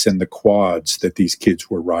bikes and the quads that these kids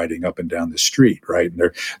were riding up and down the street, right?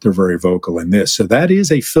 And they're very vocal in this. So that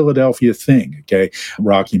is a Philadelphia thing. Okay,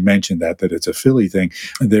 Rocky mentioned that it's a Philly thing.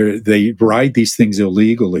 They ride these things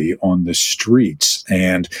illegally on the streets,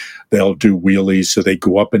 and they'll do wheelies. So they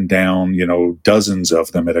go up and down, dozens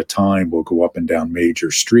of them at a time will go up and down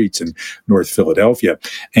major streets in North Philadelphia.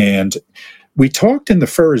 And we talked in the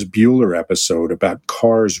Ferris Bueller episode about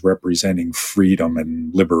cars representing freedom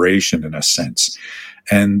and liberation in a sense.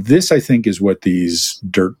 And this, I think, is what these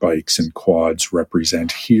dirt bikes and quads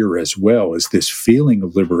represent here as well, is this feeling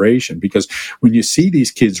of liberation. Because when you see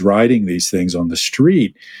these kids riding these things on the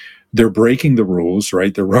street, they're breaking the rules,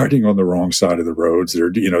 right? They're riding on the wrong side of the roads. They're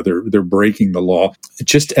breaking the law. It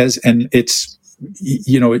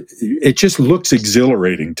just looks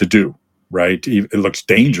exhilarating to do. Right? It looks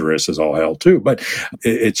dangerous as all hell too, but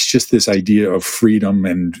it's just this idea of freedom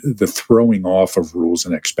and the throwing off of rules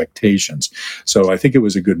and expectations. So I think it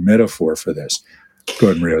was a good metaphor for this. Go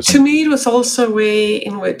ahead, Maria. To me, it was also a way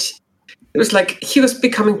in which it was like he was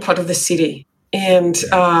becoming part of the city and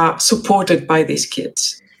supported by these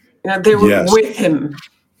kids. They were with him,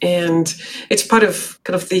 and it's part of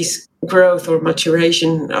kind of this growth or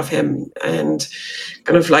maturation of him and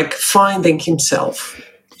kind of like finding himself.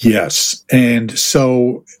 Yes. And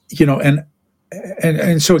so,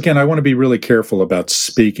 and so again, I want to be really careful about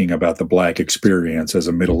speaking about the Black experience as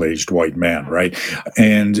a middle-aged white man, right?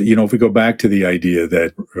 And, if we go back to the idea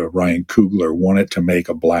that Ryan Coogler wanted to make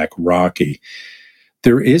a Black Rocky,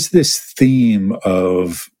 there is this theme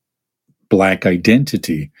of Black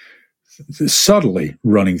identity subtly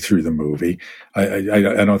running through the movie. I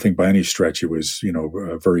don't think by any stretch it was,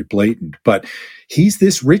 very blatant, but he's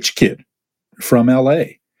this rich kid from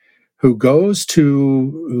L.A. who goes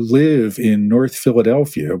to live in North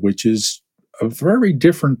Philadelphia, which is a very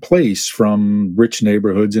different place from rich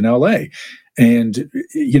neighborhoods in LA. And,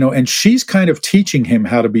 and she's kind of teaching him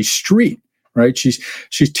how to be street, right? She's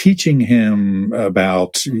teaching him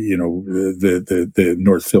about, the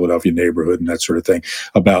North Philadelphia neighborhood and that sort of thing,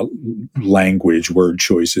 about language, word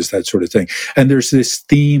choices, that sort of thing. And there's this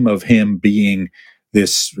theme of him being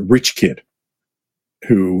this rich kid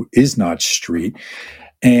who is not street.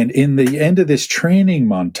 And in the end of this training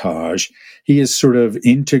montage, he is sort of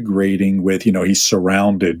integrating with, he's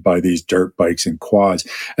surrounded by these dirt bikes and quads,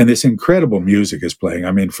 and this incredible music is playing.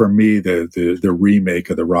 I mean, for me, the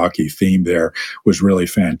remake of the Rocky theme there was really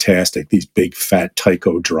fantastic. These big fat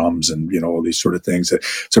taiko drums and, all these sort of things.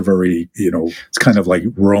 It's a very, it's kind of like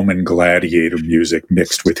Roman gladiator music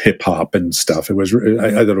mixed with hip hop and stuff. I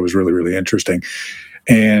thought it was really, really interesting,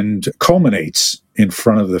 and culminates in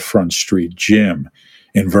front of the Front Street Gym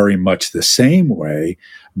in very much the same way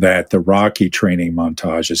that the Rocky training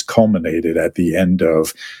montage is culminated at the end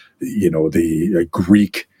of, the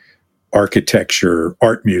Greek architecture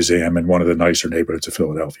art museum in one of the nicer neighborhoods of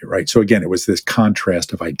Philadelphia, right? So again, it was this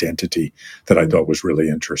contrast of identity that I thought was really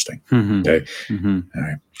interesting. Mm-hmm. Okay. Mm-hmm. All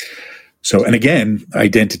right. So, and again,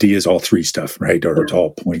 identity is all three stuff, right? Or it's all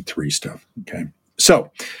point three stuff. Okay.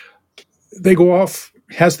 So they go off,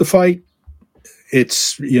 has the fight.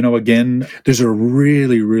 It's, again, there's a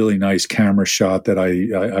really, really nice camera shot that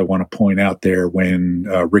I want to point out there when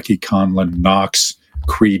Ricky Conlon knocks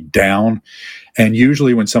Creed down. And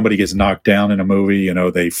usually when somebody gets knocked down in a movie,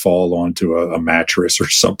 they fall onto a mattress or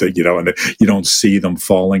something, and you don't see them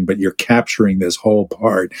falling, but you're capturing this whole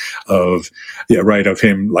part of, of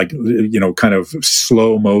him, like, kind of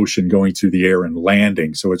slow motion going through the air and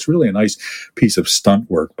landing. So it's really a nice piece of stunt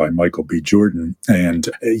work by Michael B. Jordan. And,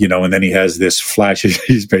 and then he has this flash.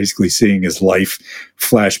 He's basically seeing his life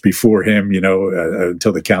flash before him,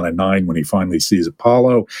 until the count of 9 when he finally sees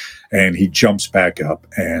Apollo, and he jumps back up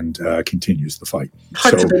and continues the fight.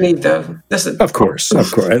 Hard to believe, though. Of course.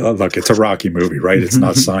 Look, it's a Rocky movie, right? It's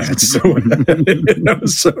not science.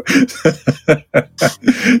 So,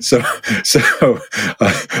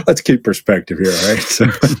 let's keep perspective here, right? So,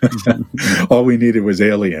 all we needed was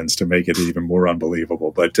aliens to make it even more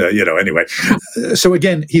unbelievable. But, anyway. So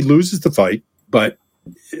again, he loses the fight, but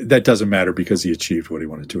that doesn't matter because he achieved what he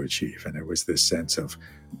wanted to achieve. And it was this sense of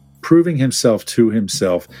proving himself to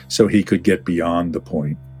himself so he could get beyond the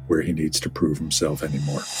point where he needs to prove himself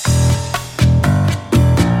anymore.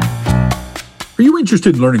 Are you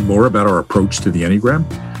interested in learning more about our approach to the Enneagram?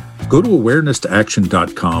 Go to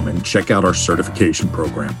awareness-to-action.com and check out our certification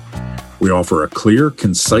program. We offer a clear,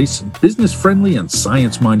 concise, business-friendly, and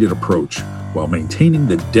science-minded approach while maintaining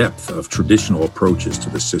the depth of traditional approaches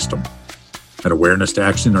to the system. At Awareness to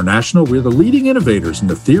Action International, we're the leading innovators in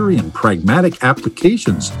the theory and pragmatic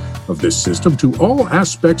applications of this system to all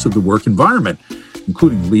aspects of the work environment,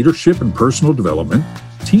 including leadership and personal development,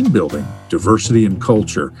 team building, diversity and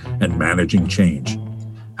culture, and managing change.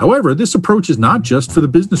 However, this approach is not just for the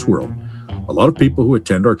business world. A lot of people who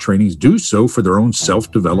attend our trainings do so for their own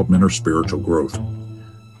self-development or spiritual growth.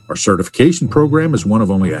 Our certification program is one of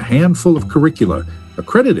only a handful of curricula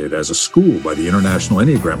accredited as a school by the International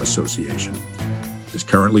Enneagram Association. It is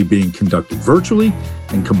currently being conducted virtually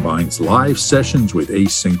and combines live sessions with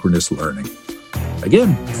asynchronous learning.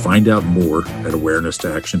 Again, find out more at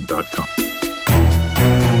awareness-to-action.com.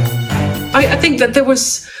 I think that there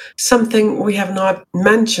was something we have not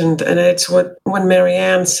mentioned, and it's when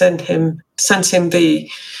Marianne sends him the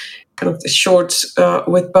kind of the shorts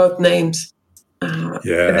with both names.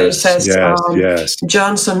 It says yes.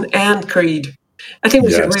 Johnson and Creed. I think it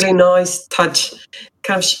was a really nice touch,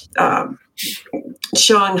 kind of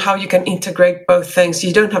showing how you can integrate both things.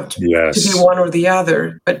 You don't have to be one or the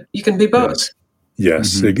other, but you can be both.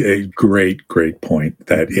 Yes, a great point,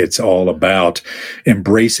 that it's all about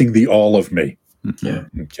embracing the all of me.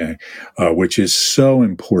 Okay, which is so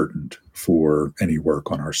important for any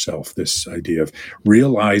work on ourselves. This idea of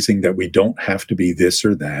realizing that we don't have to be this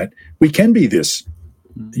or that. We can be this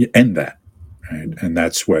and that. Right? And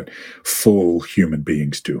that's what full human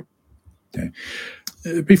beings do. Okay.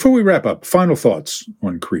 Before we wrap up, final thoughts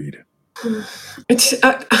on Creed.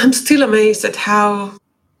 I'm still amazed at how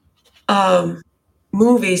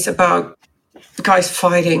movies about guys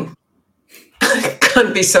fighting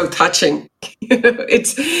can be so touching.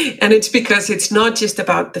 It's because it's not just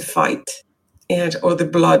about the fight or the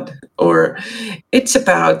blood, or it's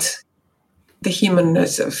about the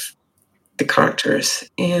humanness of the characters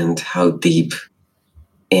and how deep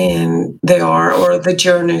they are, or the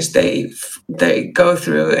journeys they go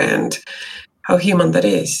through, and how human that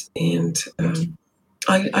is. And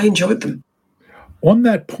I enjoyed them. On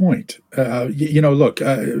that point,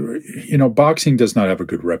 boxing does not have a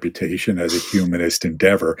good reputation as a humanist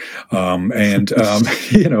endeavor. And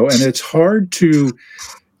it's hard to,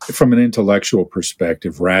 from an intellectual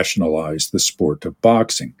perspective, rationalize the sport of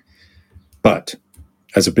boxing. But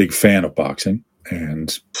as a big fan of boxing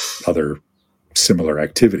and other similar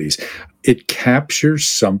activities, it captures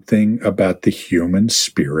something about the human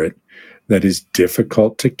spirit that is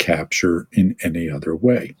difficult to capture in any other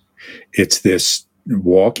way. It's this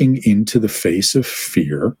walking into the face of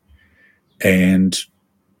fear and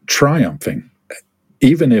triumphing,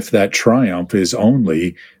 even if that triumph is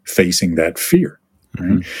only facing that fear.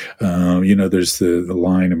 Right? There's the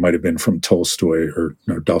line, it might have been from Tolstoy or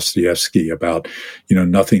Dostoevsky, about,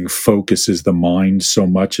 nothing focuses the mind so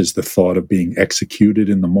much as the thought of being executed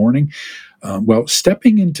in the morning.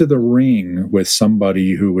 Stepping into the ring with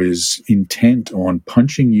somebody who is intent on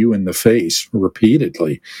punching you in the face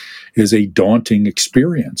repeatedly is a daunting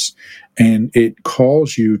experience. And it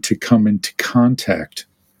calls you to come into contact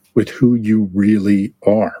with who you really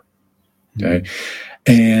are. Okay.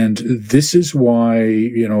 And this is why,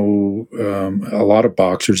 a lot of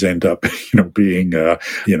boxers end up, being,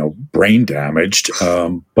 brain damaged.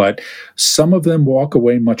 But some of them walk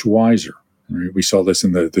away much wiser. Right? We saw this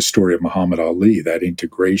in the story of Muhammad Ali, that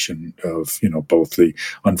integration of, both the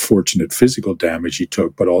unfortunate physical damage he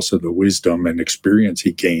took, but also the wisdom and experience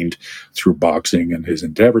he gained through boxing and his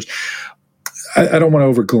endeavors. I don't want to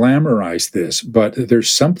over-glamorize this, but there's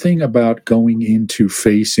something about going into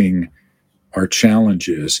facing our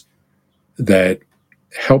challenges that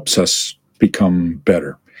helps us become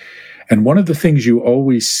better. And one of the things you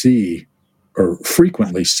always see, or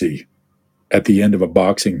frequently see, at the end of a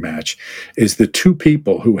boxing match is the two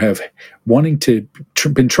people who have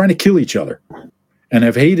been trying to kill each other and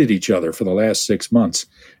have hated each other for the last 6 months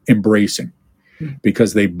embracing,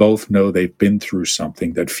 because they both know they've been through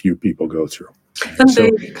something that few people go through. And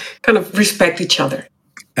they kind of respect each other.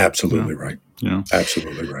 Absolutely right. Yeah.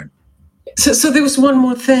 Absolutely right. So there was one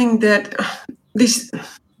more thing that this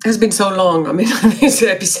has been so long. I mean, these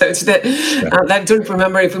episodes that I don't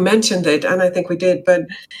remember if we mentioned it, and I think we did, but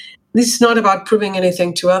this is not about proving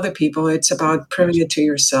anything to other people. It's about proving it to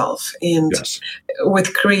yourself. And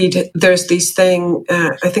with Creed, there's this thing,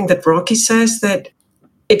 I think that Rocky says, that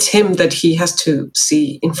it's him that he has to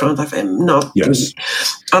see in front of him, not the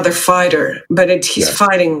other fighter, but he's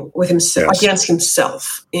fighting with himself, against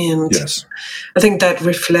himself. And I think that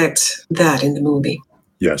reflects that in the movie.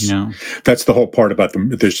 Yes. Yeah. That's the whole part about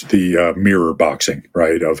the mirror boxing,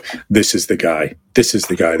 right? Of this is the guy. This is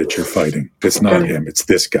the guy that you're fighting. It's not him. It's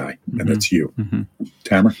this guy. And it's you.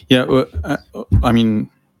 Tamer? Yeah. I mean,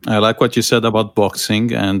 I like what you said about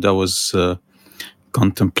boxing, and I was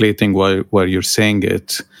contemplating while you're saying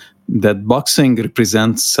it, that boxing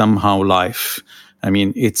represents somehow life. I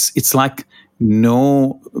mean, it's like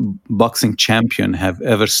no boxing champion have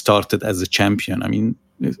ever started as a champion. I mean,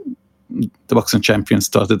 the boxing champion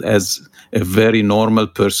started as a very normal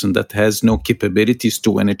person that has no capabilities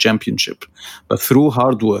to win a championship. But through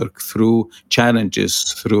hard work, through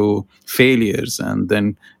challenges, through failures, and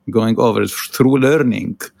then going over it, through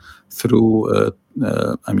learning, through,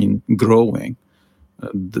 growing,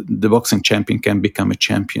 the boxing champion can become a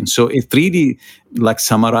champion. So it really like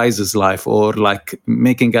summarizes life, or like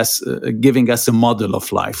giving us a model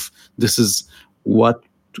of life. This is what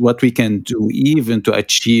we can do even to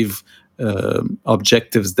achieve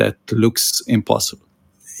objectives that looks impossible.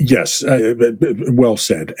 Yes, well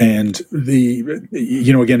said. And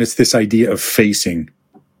again, it's this idea of facing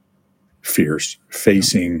fears,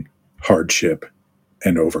 facing hardship,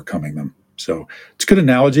 and overcoming them. So it's a good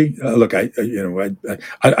analogy. Look, I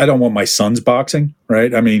don't want my sons boxing,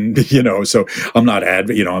 right? I mean, so I'm not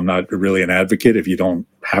I'm not really an advocate. If you don't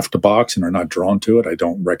have to box and are not drawn to it, I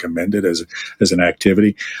don't recommend it as an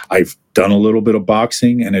activity. I've done a little bit of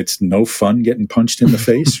boxing, and it's no fun getting punched in the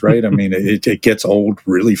face, right? I mean, it gets old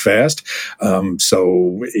really fast.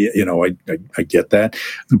 So I get that,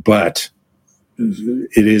 but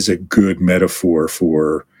it is a good metaphor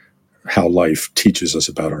for how life teaches us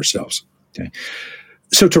about ourselves. Okay.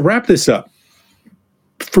 So to wrap this up,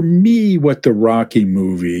 for me, what the Rocky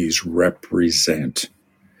movies represent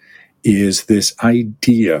is this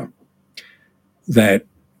idea that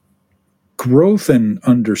growth and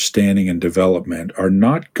understanding and development are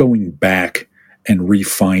not going back and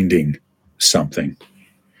refinding something.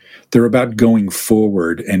 They're about going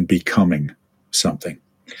forward and becoming something.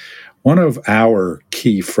 One of our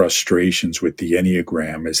key frustrations with the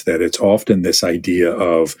Enneagram is that it's often this idea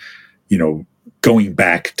of, going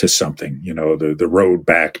back to something, the road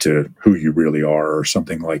back to who you really are, or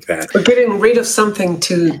something like that. Or getting rid of something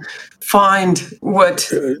to find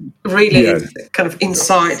what really is kind of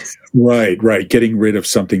inside. Right. Getting rid of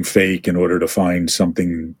something fake in order to find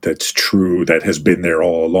something that's true, that has been there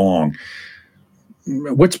all along.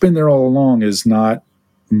 What's been there all along is not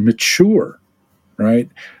mature, right?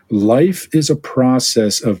 Life is a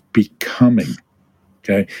process of becoming.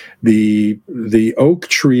 Okay, the oak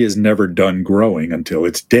tree is never done growing until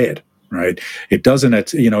it's dead, right? It doesn't.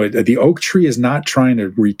 The oak tree is not trying to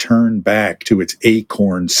return back to its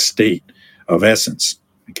acorn state of essence.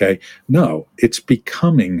 Okay, no, it's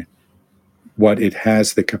becoming what it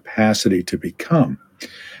has the capacity to become,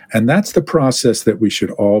 and that's the process that we should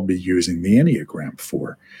all be using the Enneagram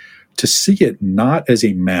for, to see it not as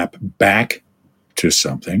a map back to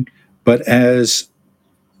something, but as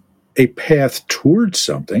a path towards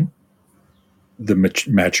something, the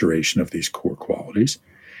maturation of these core qualities,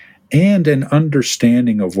 and an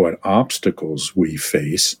understanding of what obstacles we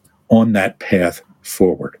face on that path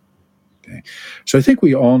forward. Okay? So I think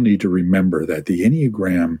we all need to remember that the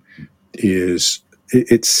Enneagram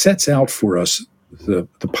it sets out for us the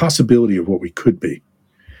possibility of what we could be,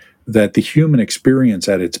 that the human experience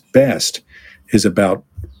at its best is about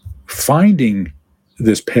finding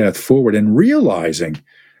this path forward and realizing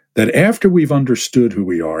that after we've understood who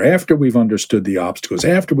we are, after we've understood the obstacles,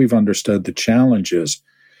 after we've understood the challenges,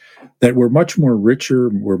 that we're much more richer,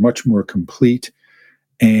 we're much more complete.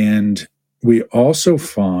 And we also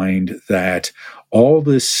find that all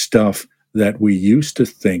this stuff that we used to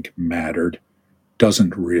think mattered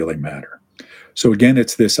doesn't really matter. So again,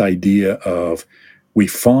 it's this idea of, we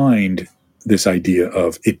find this idea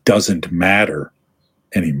of it doesn't matter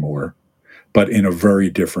anymore, but in a very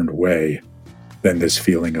different way than this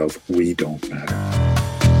feeling of we don't matter.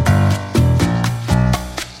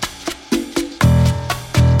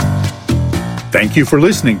 Thank you for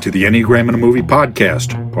listening to the Enneagram in a Movie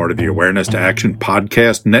podcast, part of the Awareness to Action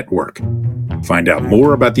podcast network. Find out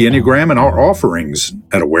more about the Enneagram and our offerings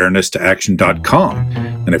at awareness-to-action.com.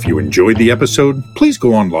 And if you enjoyed the episode, please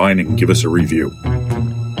go online and give us a review.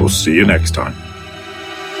 We'll see you next time.